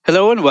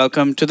Hello and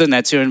welcome to the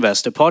Net Zero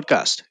Investor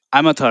podcast.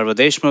 I'm Atharva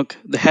Deshmukh,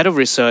 the head of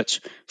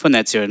research for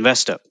Net Zero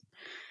Investor.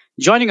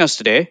 Joining us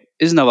today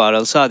is Nawar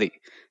Al-Sadi,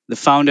 the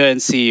founder and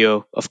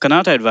CEO of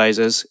Kanata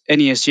Advisors, an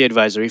ESG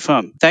advisory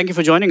firm. Thank you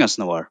for joining us,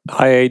 Nawar.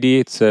 Hi, AD.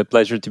 It's a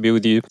pleasure to be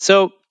with you.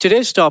 So,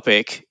 today's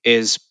topic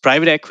is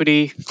private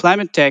equity,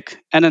 climate tech,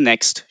 and a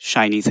next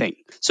shiny thing.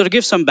 So, to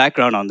give some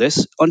background on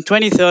this, on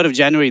 23rd of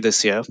January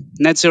this year,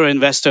 Net Zero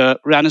Investor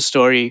ran a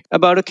story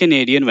about a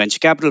Canadian venture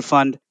capital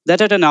fund that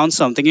had announced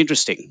something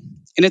interesting.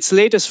 In its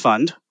latest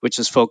fund, which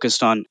is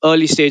focused on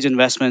early stage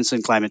investments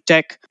in climate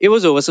tech, it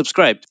was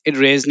oversubscribed. It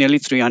raised nearly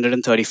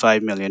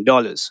 $335 million.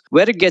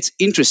 Where it gets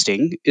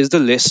interesting is the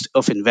list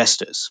of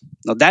investors.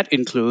 Now, that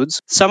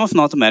includes some of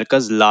North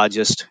America's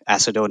largest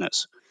asset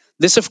owners.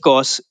 This, of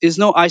course, is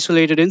no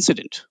isolated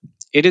incident.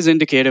 It is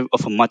indicative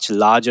of a much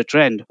larger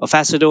trend of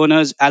asset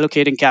owners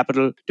allocating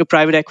capital to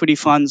private equity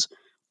funds,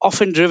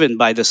 often driven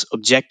by this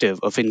objective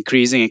of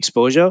increasing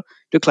exposure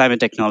to climate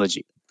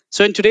technology.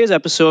 So, in today's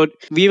episode,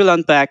 we will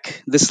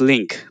unpack this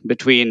link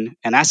between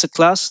an asset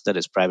class, that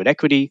is private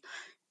equity,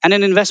 and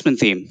an investment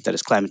theme, that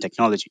is climate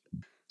technology.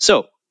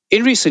 So,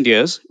 in recent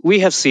years, we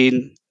have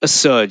seen a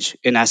surge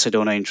in asset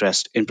owner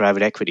interest in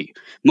private equity,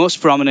 most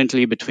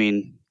prominently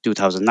between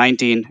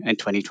 2019 and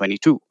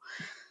 2022.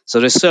 So,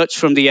 research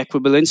from the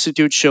Equable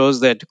Institute shows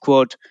that,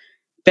 quote,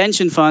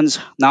 pension funds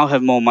now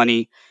have more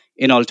money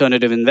in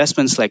alternative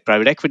investments like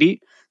private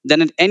equity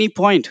than at any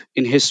point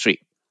in history.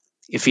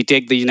 If we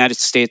take the United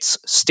States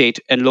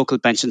state and local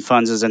pension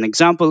funds as an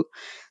example,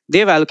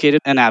 they've allocated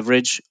an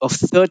average of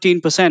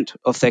 13%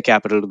 of their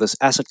capital to this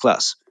asset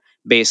class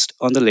based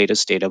on the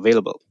latest data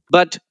available.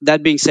 But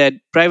that being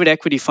said, private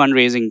equity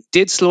fundraising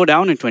did slow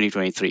down in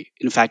 2023.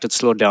 In fact, it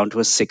slowed down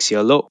to a 6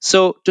 year low.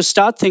 So, to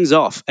start things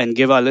off and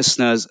give our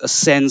listeners a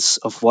sense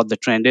of what the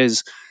trend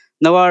is,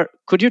 Nawar,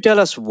 could you tell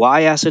us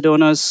why asset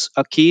owners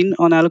are keen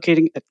on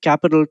allocating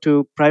capital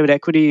to private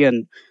equity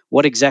and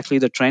what exactly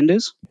the trend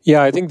is?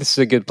 Yeah, I think this is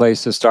a good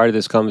place to start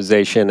this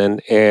conversation.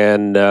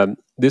 And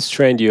this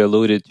trend you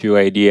alluded to,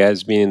 AD,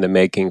 has been in the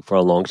making for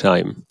a long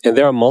time. And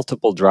there are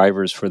multiple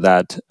drivers for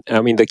that.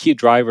 I mean, the key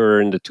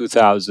driver in the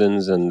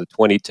 2000s and the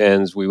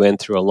 2010s, we went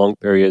through a long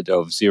period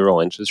of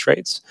zero interest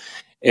rates.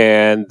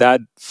 And that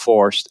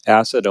forced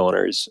asset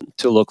owners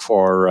to look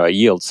for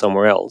yield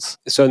somewhere else.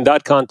 So, in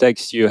that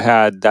context, you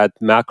had that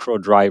macro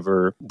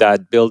driver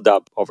that built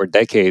up over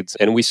decades,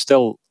 and we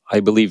still, I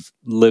believe,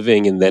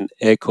 living in the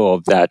echo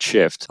of that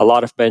shift. A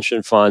lot of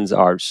pension funds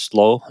are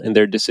slow in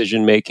their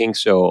decision making.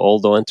 So,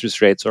 although interest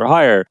rates are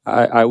higher,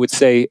 I would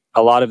say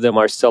a lot of them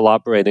are still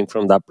operating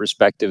from that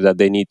perspective that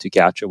they need to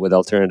catch up with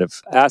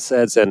alternative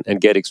assets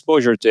and get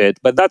exposure to it.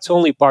 But that's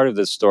only part of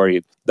the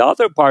story. The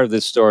other part of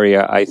the story,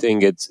 I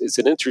think it's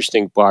an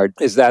interesting part,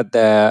 is that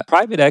the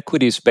private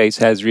equity space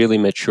has really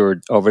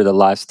matured over the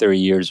last 30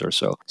 years or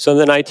so. So in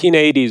the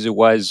 1980s, it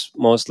was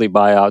mostly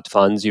buyout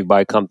funds. You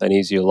buy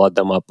companies, you load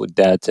them up with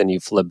debt, and you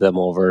flip them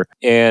over.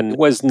 And it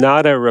was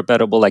not a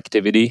repeatable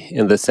activity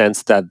in the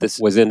sense that this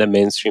wasn't a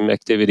mainstream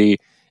activity.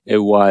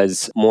 It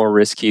was more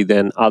risky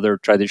than other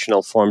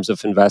traditional forms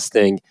of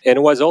investing. And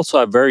it was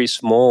also a very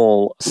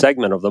small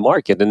segment of the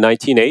market. In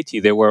 1980,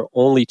 there were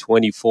only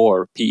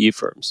 24 PE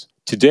firms.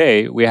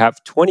 Today, we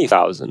have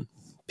 20,000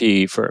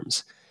 PE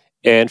firms,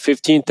 and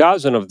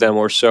 15,000 of them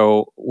or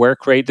so were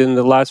created in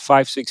the last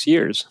 5, 6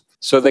 years.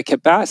 So the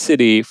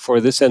capacity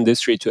for this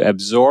industry to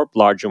absorb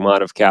large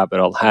amount of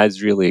capital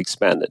has really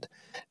expanded.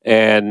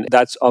 And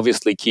that's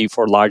obviously key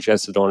for large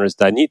asset owners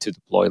that need to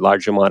deploy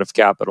large amount of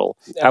capital.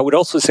 I would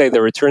also say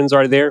the returns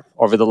are there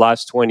over the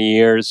last 20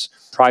 years.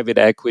 Private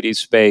equity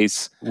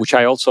space, which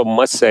I also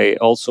must say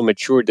also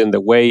matured in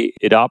the way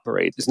it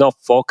operates. It's not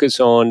focused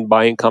on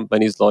buying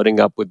companies, loading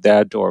up with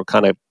debt or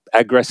kind of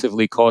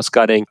aggressively cost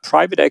cutting.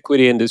 Private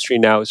equity industry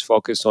now is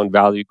focused on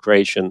value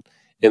creation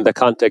in the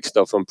context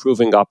of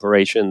improving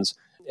operations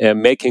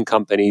and making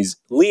companies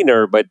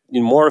leaner, but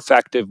more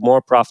effective,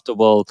 more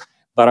profitable,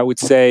 but I would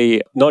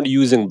say not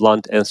using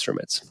blunt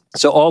instruments.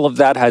 So all of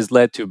that has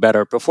led to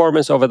better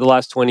performance over the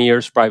last 20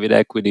 years. Private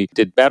equity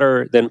did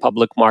better than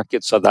public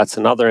markets, so that's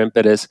another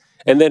impetus.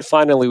 And then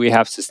finally, we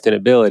have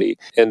sustainability.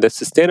 And the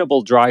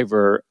sustainable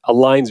driver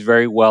aligns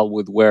very well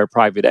with where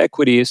private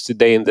equity is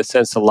today in the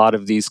sense a lot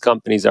of these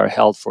companies are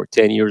held for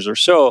 10 years or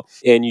so.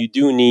 And you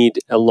do need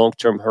a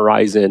long-term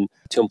horizon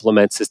to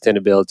implement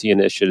sustainability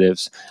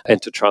initiatives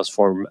and to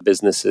transform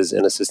businesses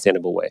in a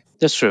sustainable way.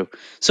 That's true.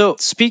 So,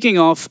 speaking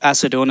of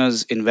asset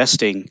owners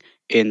investing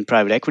in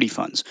private equity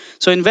funds,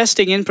 so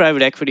investing in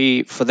private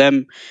equity for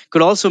them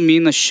could also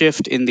mean a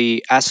shift in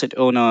the asset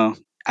owner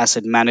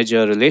asset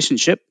manager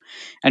relationship.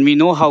 And we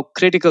know how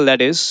critical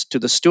that is to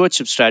the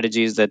stewardship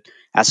strategies that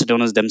asset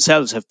owners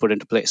themselves have put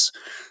into place.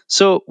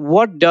 So,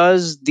 what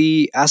does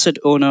the asset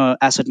owner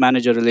asset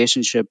manager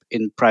relationship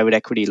in private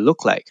equity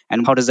look like?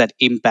 And how does that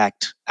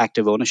impact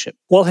active ownership?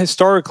 Well,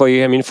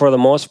 historically, I mean, for the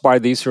most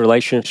part, these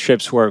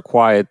relationships were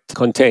quite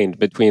contained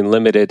between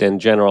limited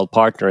and general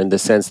partner in the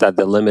sense that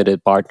the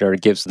limited partner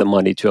gives the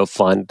money to a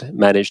fund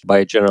managed by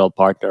a general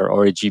partner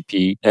or a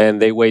GP,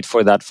 and they wait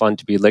for that fund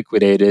to be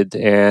liquidated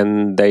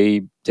and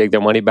they take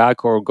their money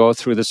back or go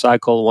through the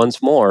cycle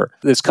once more.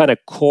 This kind of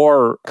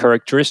core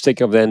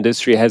characteristic of the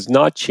industry has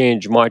not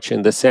changed much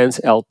in the sense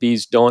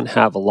LPs don't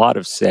have a lot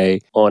of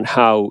say on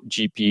how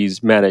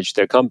GPs manage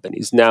their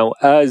companies. Now,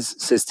 as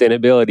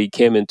sustainability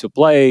came into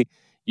play,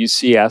 you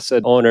see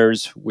asset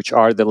owners, which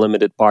are the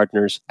limited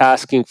partners,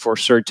 asking for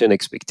certain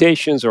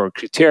expectations or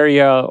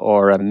criteria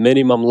or a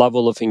minimum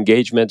level of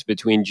engagement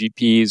between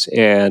GPs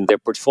and their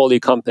portfolio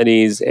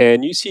companies.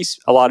 And you see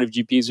a lot of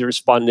GPs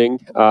responding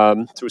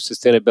through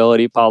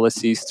sustainability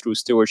policies, through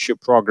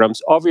stewardship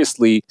programs.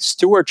 Obviously,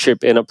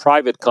 stewardship in a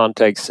private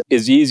context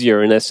is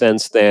easier in a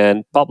sense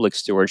than public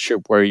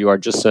stewardship, where you are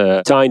just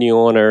a tiny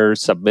owner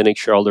submitting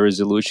shareholder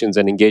resolutions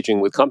and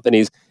engaging with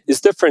companies. Is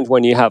different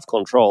when you have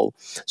control.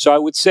 So I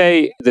would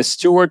say the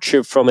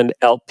stewardship from an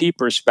LP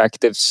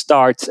perspective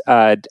starts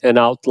at an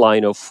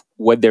outline of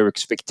what their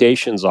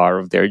expectations are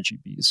of their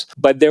GPs.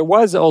 But there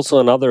was also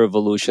another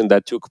evolution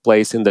that took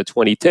place in the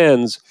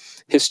 2010s.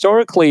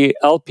 Historically,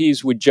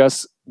 LPs would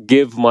just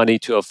give money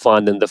to a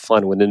fund and the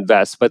fund would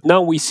invest. But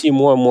now we see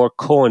more and more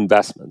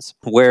co-investments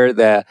where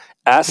the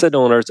asset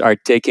owners are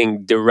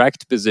taking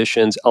direct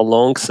positions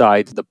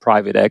alongside the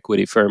private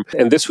equity firm.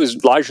 And this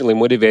was largely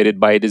motivated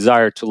by a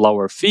desire to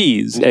lower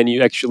fees. And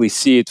you actually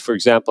see it, for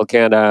example,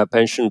 Canada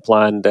Pension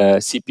Plan, the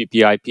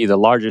CPPIP, the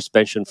largest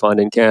pension fund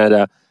in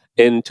Canada.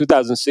 In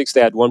 2006,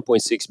 they had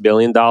 $1.6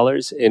 billion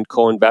in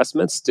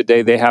co-investments.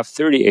 Today, they have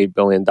 $38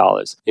 billion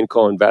in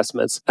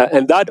co-investments.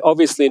 And that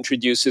obviously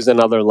introduces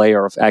another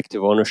layer of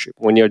active ownership.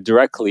 When you're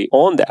directly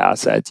on the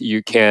asset,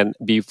 you can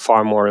be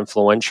far more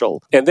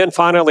influential. And then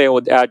finally, I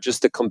would add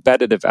just the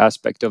competitive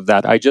aspect of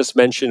that. I just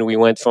mentioned we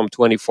went from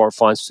 24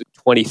 funds to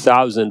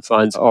 20,000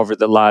 funds over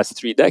the last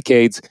 3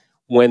 decades.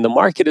 When the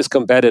market is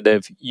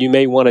competitive, you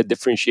may want to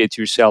differentiate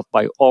yourself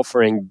by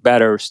offering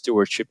better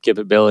stewardship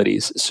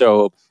capabilities.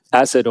 So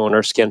asset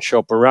owners can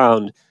shop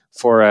around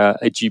for a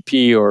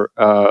GP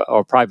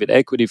or private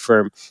equity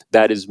firm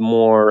that is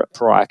more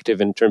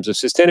proactive in terms of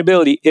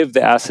sustainability if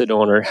the asset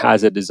owner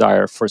has a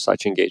desire for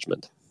such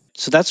engagement.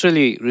 So that's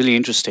really, really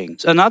interesting.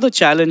 So another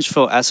challenge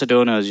for asset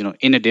owners,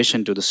 in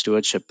addition to the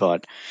stewardship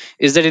part,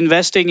 is that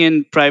investing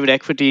in private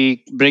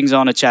equity brings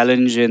on a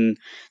challenge in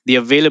the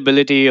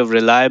availability of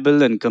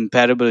reliable and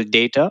comparable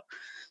data.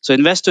 So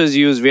investors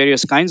use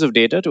various kinds of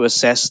data to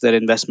assess their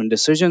investment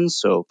decisions.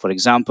 So, for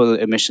example,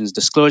 emissions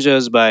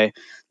disclosures by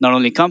not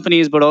only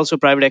companies but also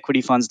private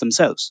equity funds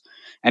themselves.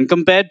 And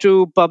compared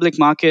to public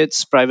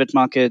markets, private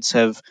markets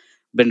have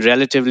been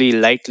relatively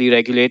lightly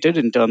regulated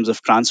in terms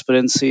of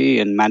transparency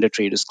and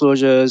mandatory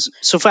disclosures.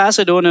 So, for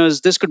asset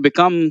owners, this could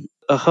become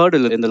a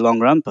hurdle in the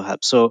long run,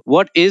 perhaps. So,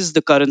 what is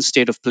the current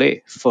state of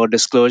play for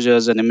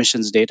disclosures and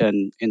emissions data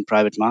in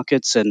private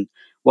markets, and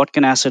what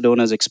can asset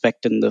owners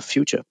expect in the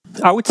future?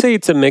 I would say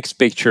it's a mixed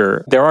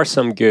picture. There are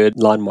some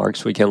good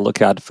landmarks we can look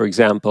at. For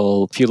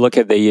example, if you look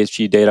at the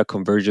ESG Data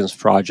Convergence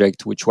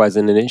Project, which was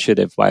an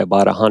initiative by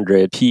about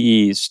 100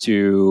 PEs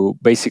to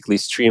basically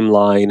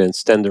streamline and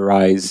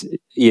standardize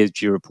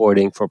ESG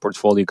reporting for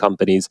portfolio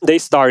companies. They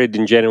started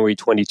in January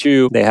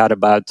 22. They had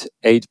about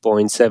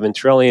 8.7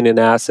 trillion in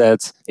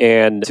assets.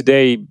 And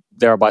today,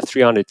 there are about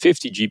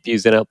 350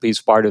 GPs and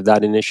LPs part of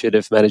that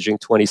initiative, managing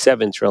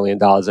 $27 trillion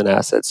in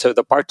assets. So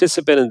the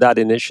participants in that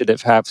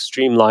initiative have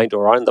streamlined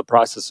or are in the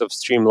process of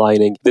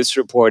streamlining this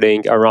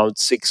reporting around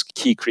 6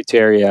 key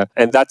criteria.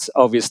 And that's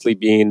obviously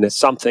been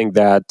something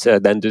that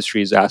the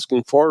industry is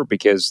asking for,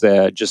 because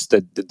the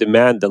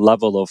demand, the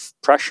level of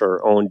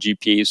pressure on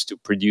GPs to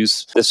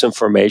produce this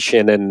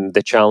information and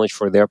the challenge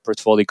for their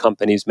portfolio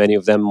companies, many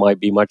of them might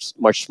be much,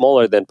 much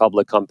smaller than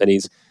public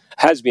companies,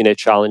 has been a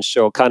challenge.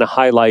 So kind of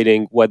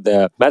highlighting what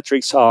the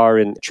metrics are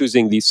and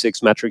choosing these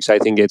 6 metrics, I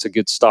think it's a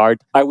good start.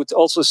 I would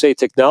also say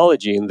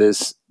technology in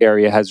this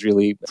area has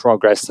really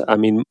progressed. I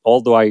mean,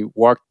 although I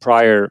worked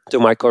prior to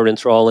my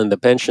current role in the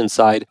pension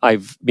side,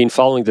 I've been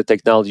following the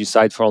technology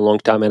side for a long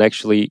time. And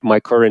actually,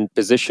 my current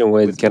position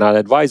with Canada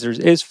Advisors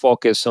is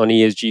focused on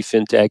ESG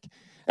fintech.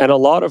 And a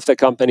lot of the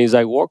companies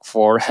I work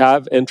for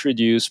have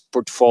introduced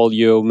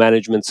portfolio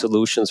management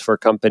solutions for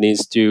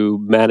companies to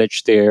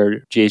manage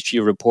their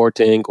GHG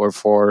reporting, or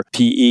for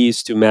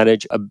PEs to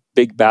manage a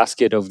big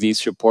basket of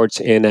these reports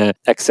in an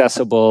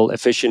accessible,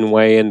 efficient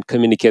way and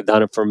communicate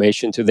that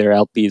information to their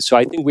LPs. So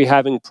I think we're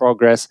having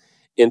progress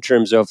in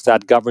terms of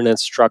that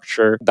governance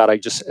structure that I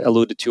just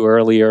alluded to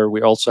earlier.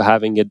 We're also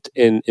having it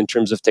in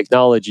terms of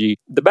technology.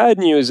 The bad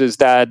news is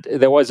that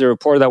there was a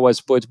report that was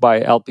put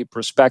by LP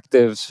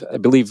Perspectives, I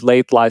believe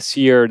late last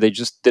year. They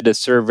just did a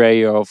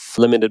survey of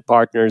limited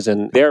partners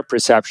and their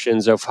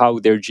perceptions of how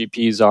their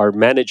GPs are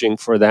managing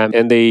for them.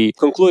 And they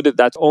concluded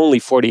that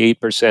only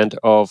 48%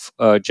 of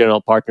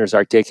general partners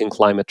are taking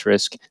climate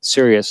risk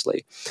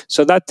seriously.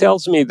 So that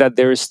tells me that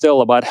there is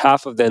still about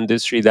half of the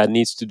industry that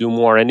needs to do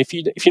more. And if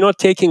you're not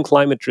taking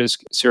climate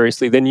risk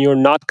seriously, then you're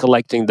not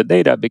collecting the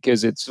data,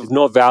 because it's of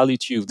no value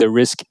to you if the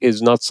risk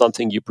is not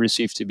something you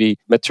perceive to be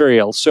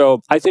material.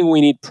 So I think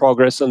we need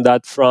progress on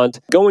that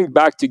front. Going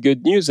back to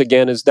good news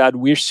again is that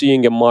we're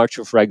seeing a march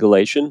of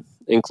regulation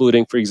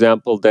including, for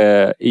example,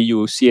 the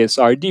EU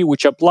CSRD,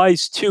 which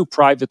applies to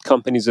private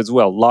companies as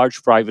well,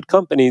 large private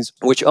companies,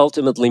 which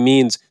ultimately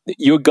means that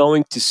you're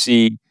going to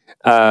see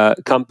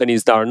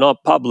companies that are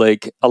not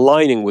public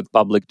aligning with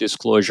public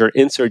disclosure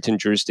in certain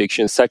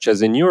jurisdictions, such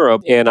as in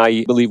Europe. And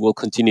I believe we'll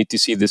continue to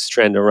see this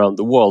trend around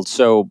the world.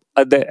 So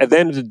at the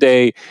end of the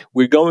day,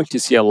 we're going to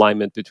see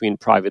alignment between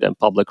private and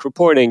public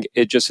reporting.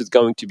 It just is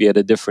going to be at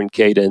a different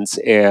cadence.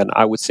 And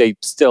I would say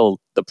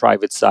still the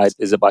private side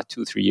is about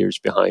 2-3 years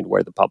behind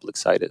where the public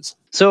side is.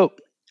 So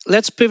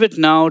let's pivot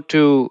now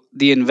to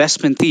the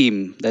investment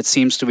theme that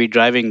seems to be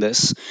driving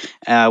this,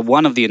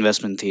 one of the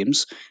investment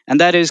themes, and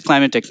that is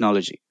climate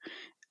technology.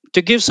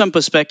 To give some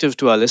perspective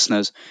to our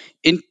listeners,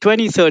 in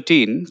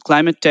 2013,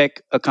 climate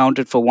tech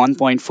accounted for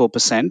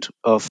 1.4%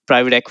 of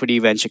private equity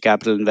venture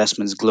capital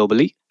investments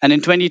globally. And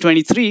in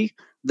 2023,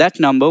 that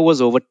number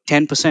was over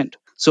 10%.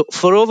 So,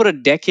 for over a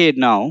decade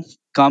now,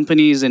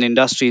 companies in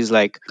industries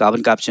like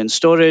carbon capture and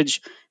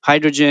storage,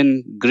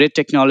 hydrogen, grid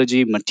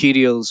technology,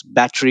 materials,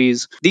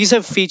 batteries, these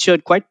have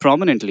featured quite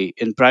prominently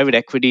in private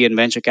equity and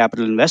venture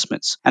capital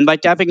investments. And by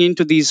tapping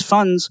into these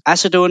funds,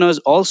 asset owners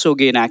also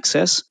gain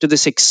access to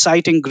this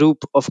exciting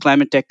group of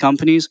climate tech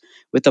companies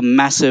with a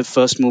massive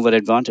first mover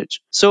advantage.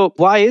 So,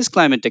 why is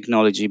climate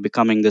technology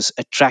becoming this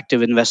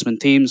attractive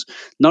investment themes,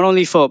 not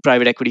only for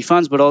private equity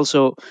funds, but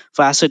also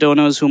for asset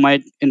owners who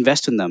might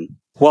invest in them?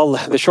 Well,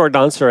 the short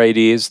answer,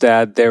 ID, is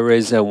that there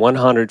is a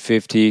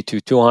 150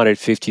 to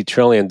 250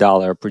 trillion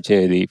dollar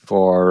opportunity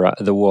for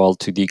the world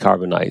to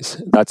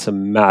decarbonize. That's a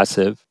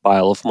massive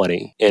pile of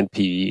money, and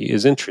PE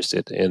is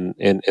interested in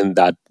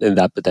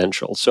that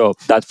potential. So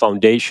that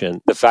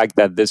foundation, the fact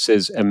that this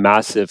is a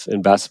massive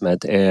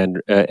investment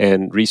and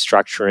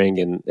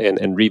restructuring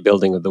and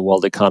rebuilding of the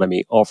world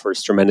economy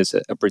offers tremendous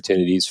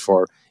opportunities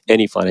for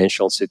any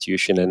financial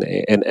institution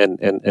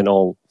and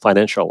all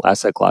financial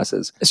asset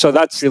classes. So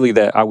that's really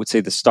I would say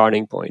the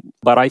starting point.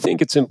 But I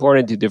think it's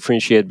important to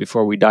differentiate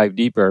before we dive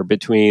deeper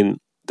between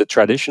the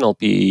traditional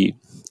PE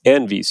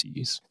and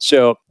VCs.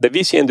 So the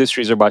VC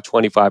industry is about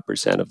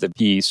 25% of the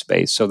PE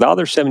space. So the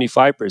other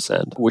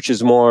 75%, which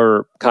is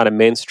more kind of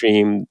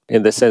mainstream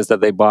in the sense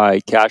that they buy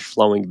cash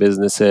flowing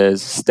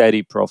businesses,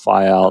 steady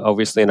profile,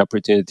 obviously an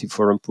opportunity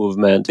for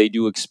improvement. They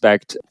do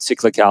expect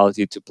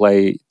cyclicality to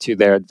play to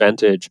their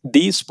advantage.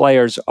 These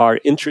players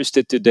are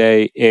interested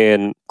today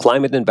in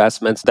climate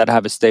investments that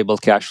have a stable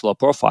cash flow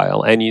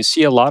profile. And you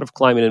see a lot of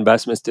climate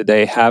investments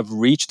today have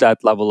reached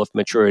that level of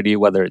maturity,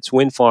 whether it's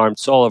wind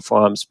farms, solar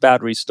farms,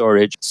 battery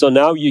storage. So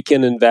now you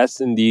can invest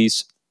in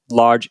these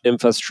large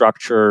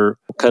infrastructure,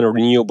 kind of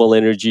renewable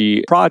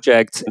energy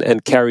projects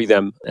and carry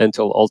them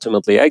until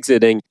ultimately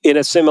exiting. In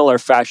a similar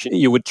fashion,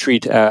 you would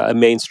treat a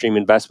mainstream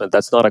investment.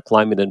 That's not a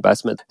climate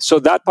investment. So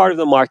that part of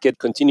the market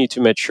continued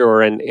to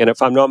mature. And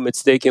if I'm not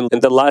mistaken, in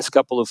the last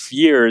couple of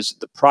years,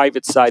 the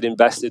private side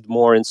invested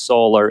more in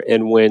solar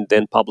and wind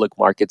than public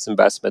markets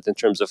investment in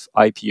terms of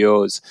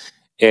IPOs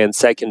and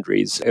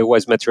secondaries. It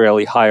was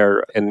materially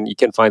higher, and you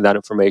can find that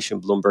information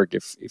in Bloomberg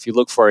if you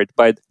look for it.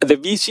 But the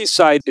VC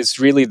side is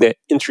really the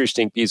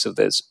interesting piece of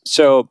this.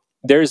 So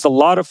there's a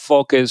lot of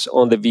focus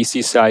on the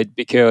VC side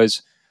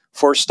because,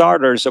 for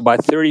starters,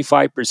 about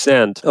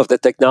 35% of the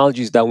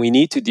technologies that we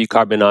need to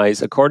decarbonize,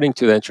 according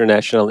to the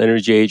International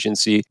Energy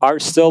Agency, are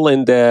still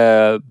in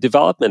the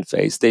development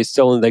phase. They're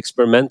still in the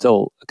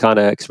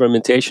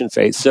experimentation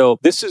phase. So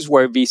this is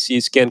where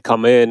VCs can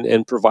come in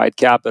and provide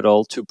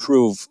capital to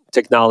prove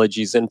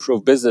technologies and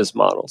prove business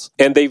models.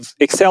 And they've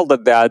excelled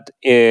at that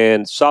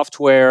in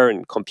software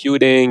and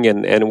computing,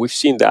 and we've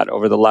seen that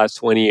over the last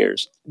 20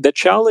 years. The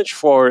challenge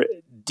for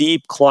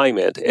deep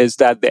climate is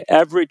that the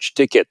average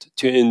ticket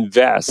to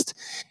invest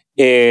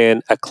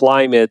in a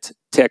climate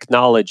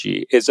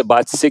technology is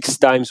about 6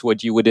 times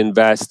what you would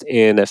invest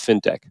in a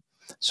fintech.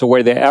 So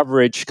where the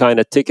average kind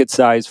of ticket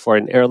size for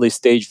an early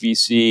stage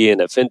VC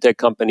in a fintech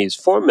company is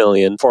 4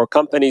 million, for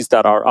companies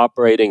that are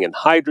operating in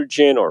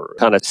hydrogen or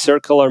kind of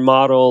circular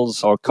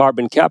models or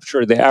carbon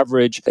capture, the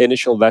average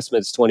initial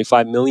investment is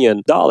 $25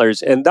 million.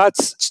 And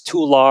that's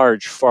too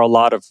large for a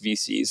lot of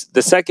VCs.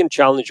 The second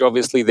challenge,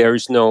 obviously, there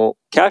is no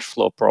cash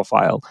flow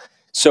profile.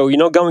 So you're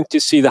not going to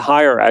see the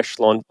higher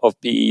echelon of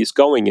PEs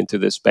going into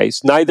this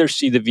space, neither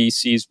see the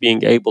VCs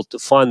being able to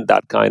fund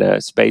that kind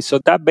of space. So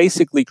that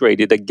basically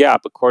created a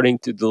gap, according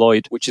to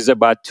Deloitte, which is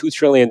about $2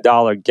 trillion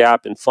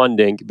gap in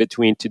funding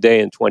between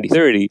today and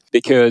 2030,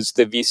 because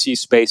the VC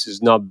space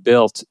is not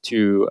built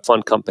to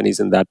fund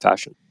companies in that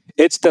fashion.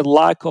 It's the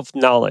lack of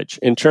knowledge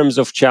in terms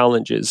of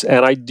challenges.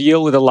 And I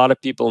deal with a lot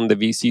of people in the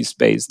VC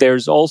space.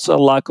 There's also a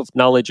lack of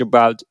knowledge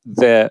about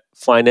the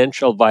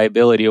financial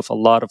viability of a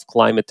lot of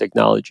climate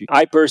technology.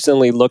 I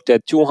personally looked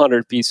at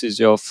 200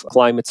 pieces of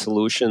climate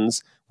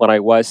solutions when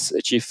I was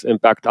a chief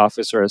impact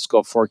officer at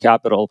Scope 4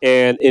 Capital.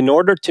 And in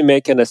order to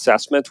make an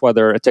assessment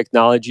whether a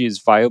technology is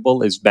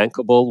viable, is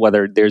bankable,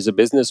 whether there's a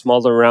business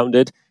model around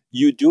it,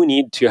 you do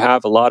need to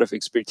have a lot of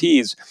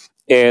expertise.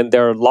 And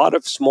there are a lot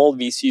of small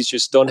VCs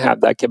just don't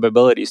have that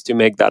capabilities to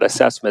make that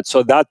assessment.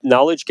 So that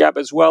knowledge gap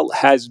as well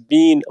has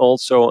been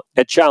also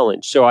a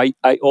challenge. So I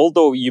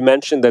although you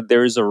mentioned that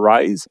there is a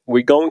rise,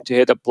 we're going to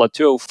hit a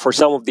plateau for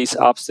some of these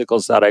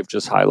obstacles that I've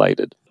just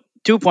highlighted.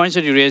 Two points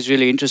that you raised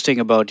really interesting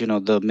about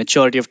the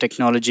maturity of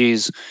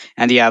technologies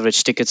and the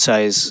average ticket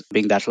size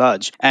being that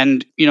large.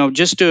 And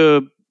just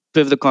to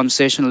pivot the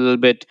conversation a little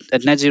bit,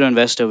 at Net Zero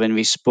Investor, when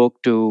we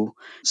spoke to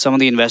some of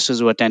the investors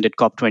who attended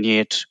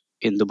COP28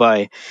 in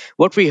Dubai,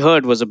 what we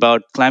heard was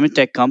about climate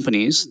tech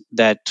companies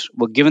that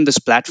were given this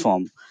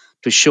platform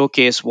to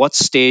showcase what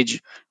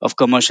stage of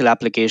commercial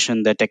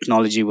application their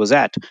technology was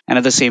at. And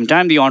at the same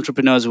time, the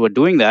entrepreneurs who were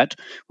doing that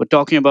were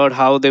talking about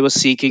how they were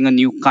seeking a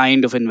new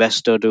kind of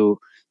investor to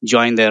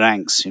join their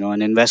ranks,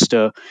 an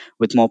investor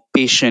with more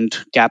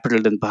patient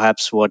capital than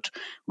perhaps what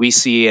we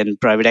see and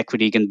private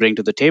equity can bring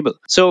to the table.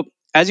 So,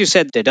 as you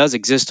said, there does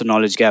exist a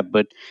knowledge gap,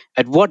 but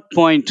at what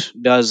point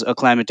does a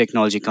climate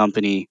technology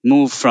company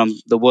move from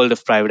the world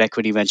of private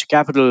equity venture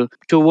capital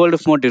to a world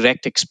of more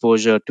direct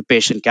exposure to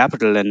patient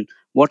capital? And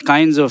what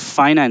kinds of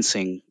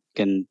financing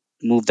can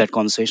move that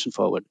conversation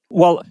forward?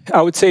 Well,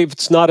 I would say if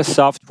it's not a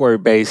software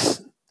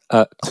based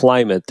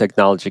climate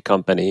technology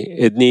company,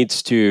 it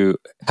needs to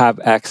have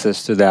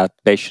access to that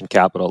patient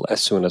capital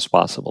as soon as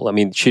possible. I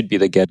mean, it should be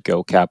the get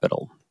go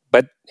capital.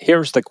 But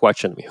here's the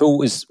question: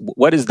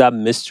 what is that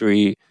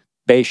mystery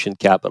patient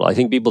capital? I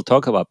think people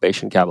talk about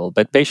patient capital,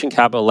 but patient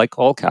capital, like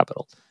all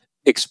capital,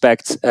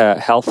 expects a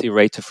healthy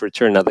rate of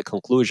return at the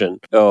conclusion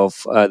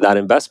of that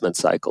investment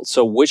cycle.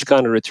 So, which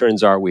kind of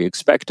returns are we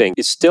expecting?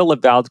 It's still a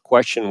valid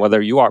question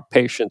whether you are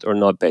patient or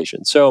not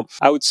patient. So,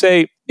 I would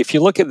say if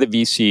you look at the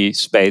VC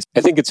space,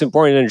 I think it's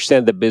important to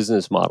understand the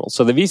business model.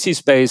 So, the VC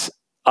space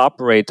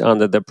operate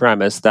under the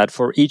premise that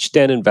for each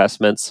 10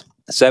 investments,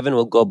 7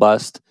 will go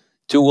bust,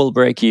 2 will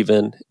break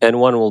even, and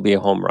 1 will be a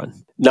home run.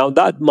 Now,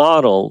 that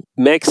model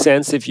makes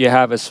sense if you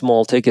have a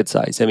small ticket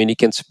size. I mean, you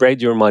can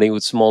spread your money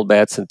with small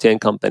bets and 10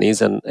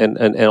 companies and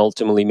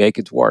ultimately make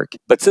it work.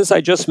 But since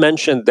I just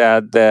mentioned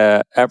that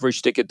the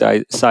average ticket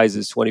size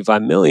is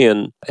 25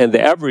 million and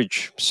the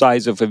average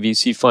size of a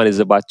VC fund is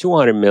about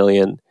 200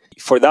 million,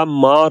 for that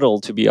model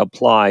to be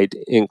applied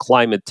in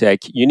climate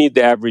tech, you need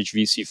the average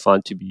VC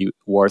fund to be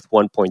worth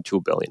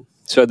 1.2 billion.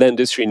 So the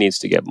industry needs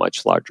to get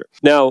much larger.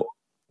 Now,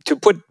 to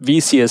put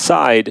VC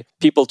aside,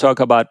 people talk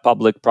about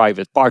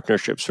public-private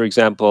partnerships. For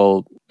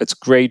example, it's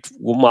a great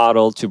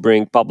model to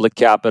bring public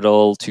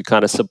capital to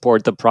kind of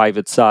support the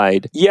private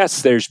side.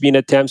 Yes, there's been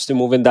attempts to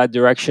move in that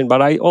direction, but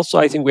I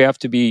think we have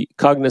to be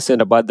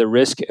cognizant about the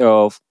risk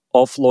of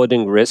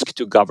offloading risk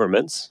to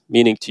governments,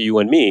 meaning to you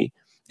and me,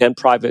 and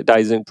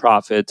privatizing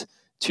profit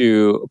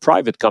to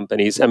private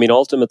companies. I mean,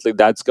 ultimately,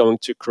 that's going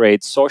to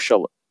create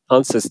social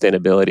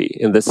unsustainability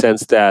in the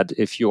sense that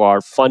if you are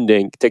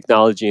funding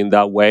technology in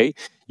that way,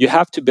 you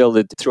have to build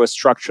it through a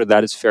structure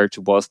that is fair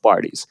to both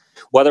parties.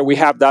 Whether we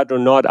have that or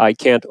not, I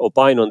can't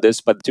opine on this,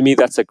 but to me,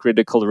 that's a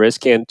critical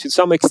risk. And to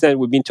some extent,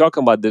 we've been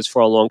talking about this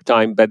for a long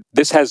time, but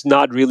this has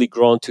not really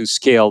grown to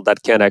scale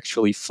that can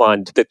actually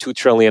fund the 2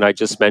 trillion I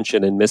just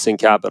mentioned in missing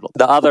capital.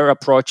 The other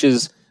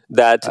approaches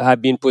that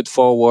have been put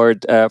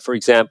forward, for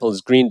example, is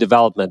green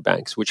development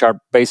banks, which are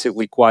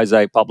basically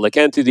quasi-public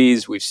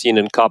entities. We've seen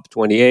in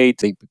COP28,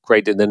 they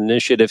created an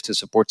initiative to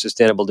support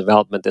sustainable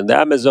development in the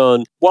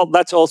Amazon. Well,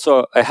 that's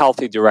also a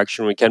healthy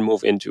direction we can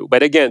move into.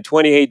 But again,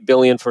 28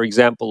 billion, for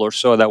example, or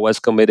so that was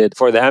committed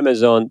for the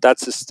Amazon,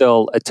 that's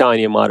still a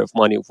tiny amount of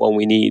money of what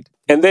we need.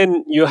 And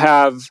then you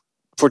have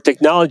for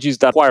technologies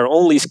that require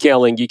only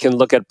scaling, you can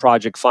look at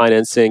project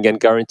financing and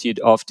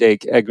guaranteed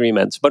offtake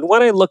agreements. But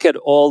when I look at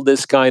all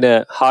this kind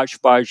of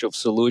hodgepodge of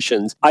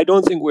solutions, I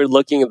don't think we're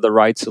looking at the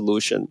right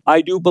solution.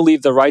 I do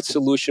believe the right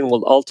solution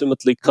will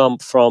ultimately come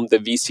from the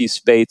VC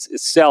space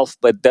itself,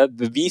 but that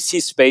the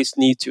VC space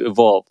needs to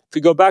evolve. If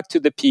we go back to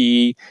the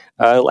PE,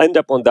 I'll end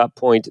up on that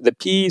point. The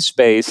PE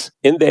space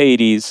in the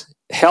 80s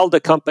held a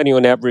company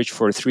on average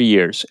for 3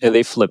 years and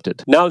they flipped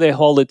it. Now they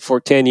hold it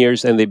for 10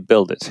 years and they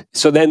build it.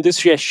 So the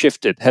industry has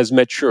shifted, has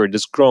matured,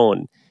 has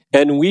grown.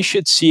 And we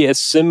should see a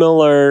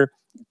similar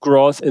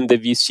growth in the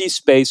VC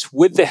space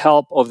with the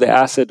help of the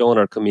asset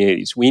owner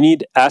communities. We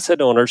need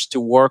asset owners to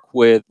work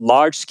with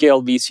large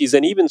scale VCs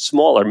and even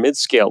smaller, mid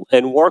scale,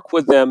 and work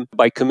with them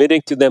by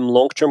committing to them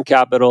long term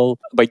capital,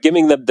 by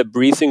giving them the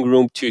breathing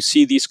room to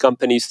see these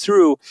companies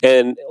through,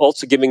 and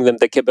also giving them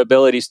the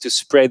capabilities to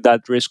spread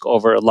that risk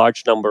over a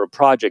large number of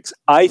projects.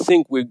 I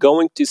think we're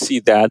going to see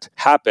that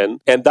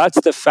happen. And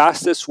that's the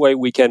fastest way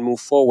we can move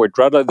forward.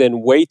 Rather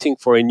than waiting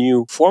for a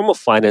new form of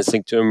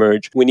financing to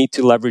emerge, we need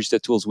to leverage the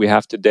tools we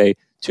have today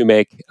to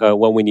make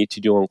what we need to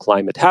do on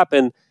climate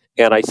happen.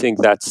 And I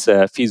think that's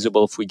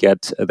feasible if we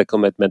get the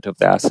commitment of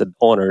the asset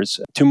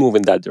owners to move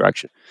in that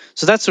direction.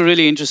 So that's a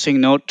really interesting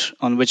note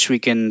on which we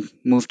can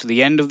move to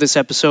the end of this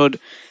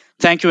episode.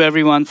 Thank you,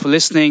 everyone, for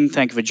listening.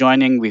 Thank you for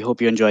joining. We hope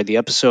you enjoyed the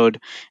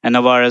episode. And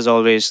Nawar, as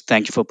always,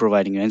 thank you for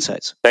providing your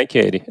insights. Thank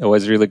you, Eddie. It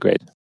was really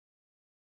great.